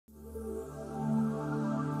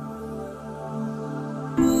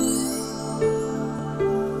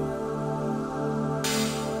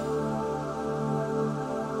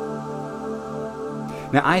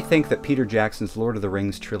Now, I think that Peter Jackson's Lord of the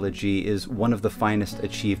Rings trilogy is one of the finest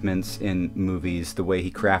achievements in movies. The way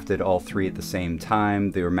he crafted all three at the same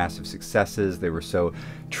time, they were massive successes, they were so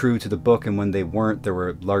true to the book, and when they weren't, there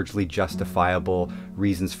were largely justifiable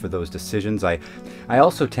reasons for those decisions. I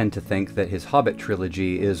also tend to think that his Hobbit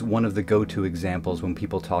trilogy is one of the go-to examples when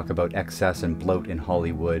people talk about excess and bloat in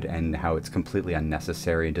Hollywood and how it's completely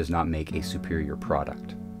unnecessary and does not make a superior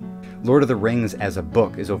product. Lord of the Rings as a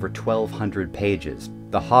book is over 1,200 pages.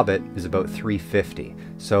 The Hobbit is about 350,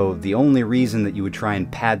 so the only reason that you would try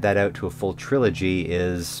and pad that out to a full trilogy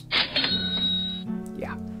is...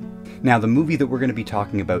 yeah. Now, the movie that we're going to be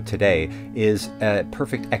talking about today is a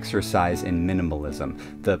perfect exercise in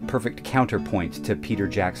minimalism, the perfect counterpoint to Peter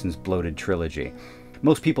Jackson's bloated trilogy.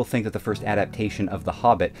 Most people think that the first adaptation of The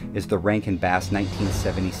Hobbit is the Rankin-Bass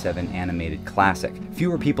 1977 animated classic.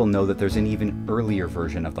 Fewer people know that there's an even earlier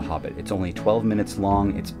version of The Hobbit. It's only 12 minutes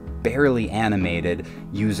long, it's barely animated,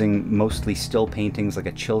 using mostly still paintings like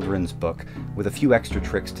a children's book, with a few extra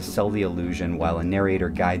tricks to sell the illusion while a narrator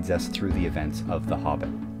guides us through the events of The Hobbit.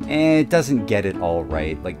 And it doesn't get it all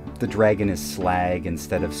right, like the dragon is Slag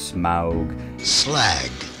instead of Smaug. Slag,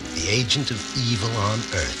 the agent of evil on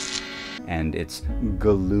Earth. And it's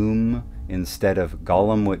Gollum instead of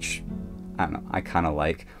Gollum, which, I don't know, I kind of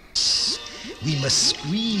like. We must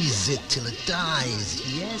squeeze it till it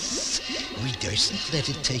dies, yes? We dursn't let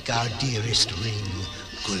it take our dearest ring,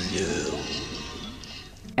 Gollum.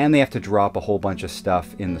 And they have to drop a whole bunch of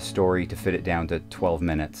stuff in the story to fit it down to 12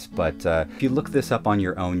 minutes. But if you look this up on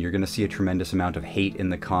your own, you're going to see a tremendous amount of hate in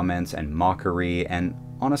the comments and mockery. And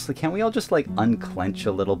honestly, can't we all just like unclench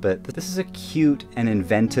a little bit? This is a cute and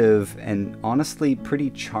inventive and honestly pretty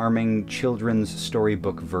charming children's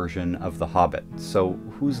storybook version of The Hobbit. So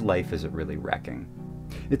whose life is it really wrecking?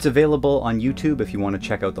 It's available on YouTube if you want to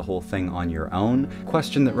check out the whole thing on your own. The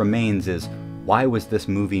question that remains is, why was this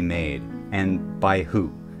movie made? And by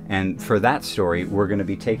who? And for that story, we're going to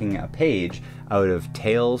be taking a page out of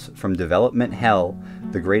Tales from Development Hell,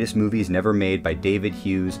 the greatest movies never made by David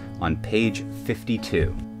Hughes, on page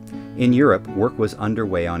 52. In Europe, work was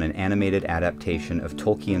underway on an animated adaptation of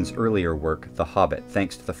Tolkien's earlier work, The Hobbit,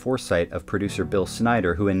 thanks to the foresight of producer Bill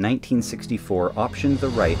Snyder, who in 1964 optioned the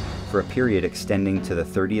right for a period extending to the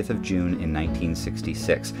 30th of June in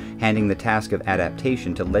 1966, handing the task of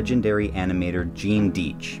adaptation to legendary animator Gene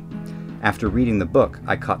Deitch. After reading the book,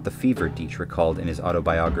 I caught the fever, Deitch recalled in his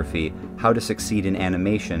autobiography, How to Succeed in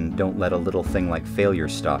Animation, Don't Let a Little Thing Like Failure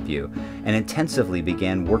Stop You, and intensively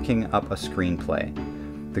began working up a screenplay.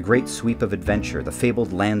 The great sweep of adventure, the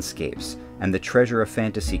fabled landscapes, and the treasure of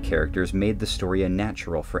fantasy characters made the story a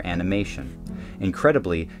natural for animation.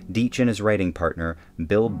 Incredibly, Deitch and his writing partner,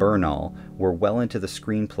 Bill Bernal, were well into the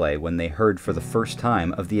screenplay when they heard for the first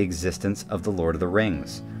time of the existence of The Lord of the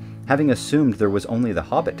Rings. Having assumed there was only The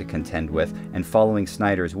Hobbit to contend with, and following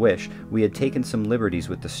Snyder's wish, we had taken some liberties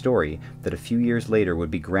with the story that a few years later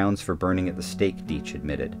would be grounds for burning at the stake, Deitch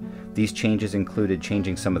admitted. These changes included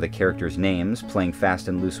changing some of the characters' names, playing fast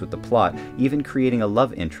and loose with the plot, even creating a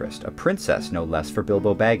love interest, a princess no less, for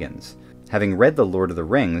Bilbo Baggins. Having read The Lord of the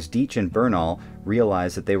Rings, Deitch and Bernal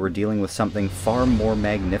realized that they were dealing with something far more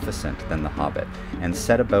magnificent than The Hobbit, and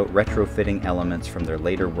set about retrofitting elements from their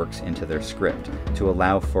later works into their script, to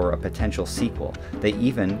allow for a potential sequel. They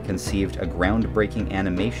even conceived a groundbreaking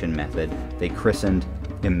animation method they christened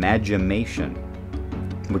Imagimation,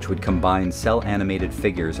 which would combine cel-animated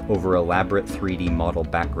figures over elaborate 3D model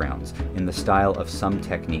backgrounds, in the style of some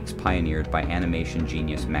techniques pioneered by animation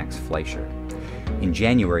genius Max Fleischer. In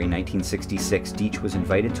January 1966, Deitch was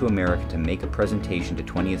invited to America to make a presentation to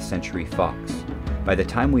 20th Century Fox. By the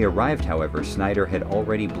time we arrived, however, Snyder had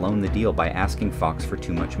already blown the deal by asking Fox for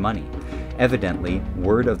too much money. Evidently,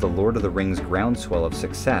 word of The Lord of the Rings' groundswell of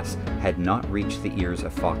success had not reached the ears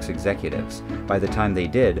of Fox executives. By the time they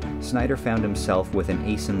did, Snyder found himself with an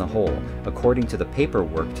ace in the hole. According to the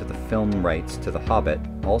paperwork to the film rights to The Hobbit,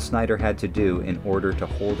 all Snyder had to do in order to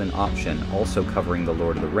hold an option also covering The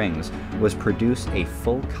Lord of the Rings was produce a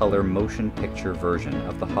full-color motion picture version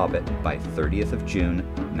of The Hobbit by 30th of June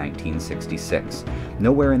 1966.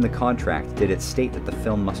 Nowhere in the contract did it state that the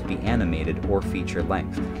film must be animated or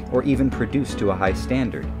feature-length, or even produced to a high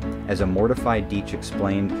standard. As a mortified Deitch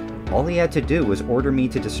explained, all he had to do was order me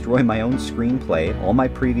to destroy my own screenplay, all my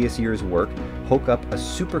previous year's work, hook up a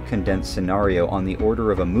super condensed scenario on the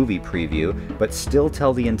order of a movie preview, but still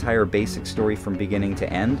tell the entire basic story from beginning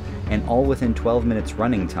to end, and all within 12 minutes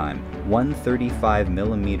running time, one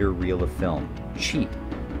 35mm reel of film. Cheap.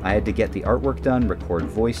 I had to get the artwork done, record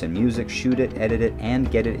voice and music, shoot it, edit it, and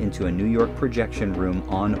get it into a New York projection room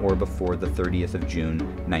on or before the 30th of June,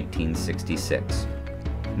 1966.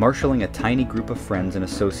 Marshalling a tiny group of friends and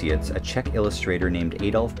associates, a Czech illustrator named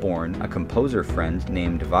Adolf Born, a composer friend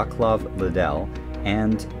named Václav Lidell,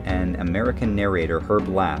 and an American narrator, Herb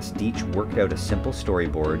Lass, Deitch worked out a simple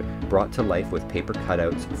storyboard brought to life with paper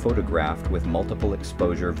cutouts, photographed with multiple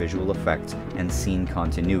exposure visual effects and scene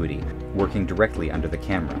continuity, working directly under the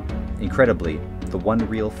camera. Incredibly, the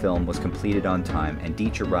one-reel film was completed on time, and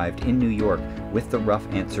Deitch arrived in New York with the rough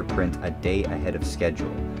answer print a day ahead of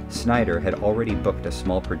schedule. Snyder had already booked a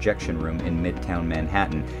small projection room in Midtown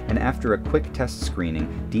Manhattan, and after a quick test screening,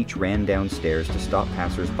 Deitch ran downstairs to stop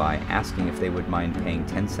passers-by, asking if they would mind paying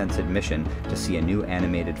 10 cents admission to see a new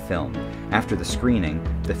animated film. After the screening,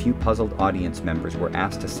 the few puzzled audience members were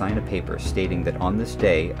asked to sign a paper stating that on this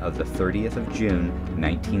day of the 30th of June,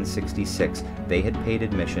 1966, they had paid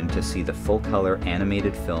admission to see the full-color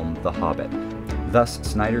animated film The Hobbit. Thus,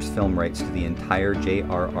 Snyder's film rights to the entire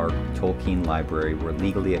J.R.R. Tolkien library were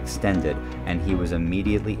legally extended, and he was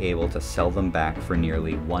immediately able to sell them back for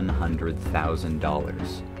nearly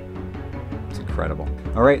 $100,000. It's incredible.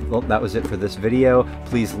 Alright, well, that was it for this video.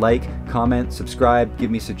 Please like, comment, subscribe,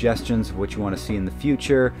 give me suggestions of what you want to see in the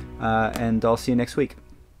future, and I'll see you next week.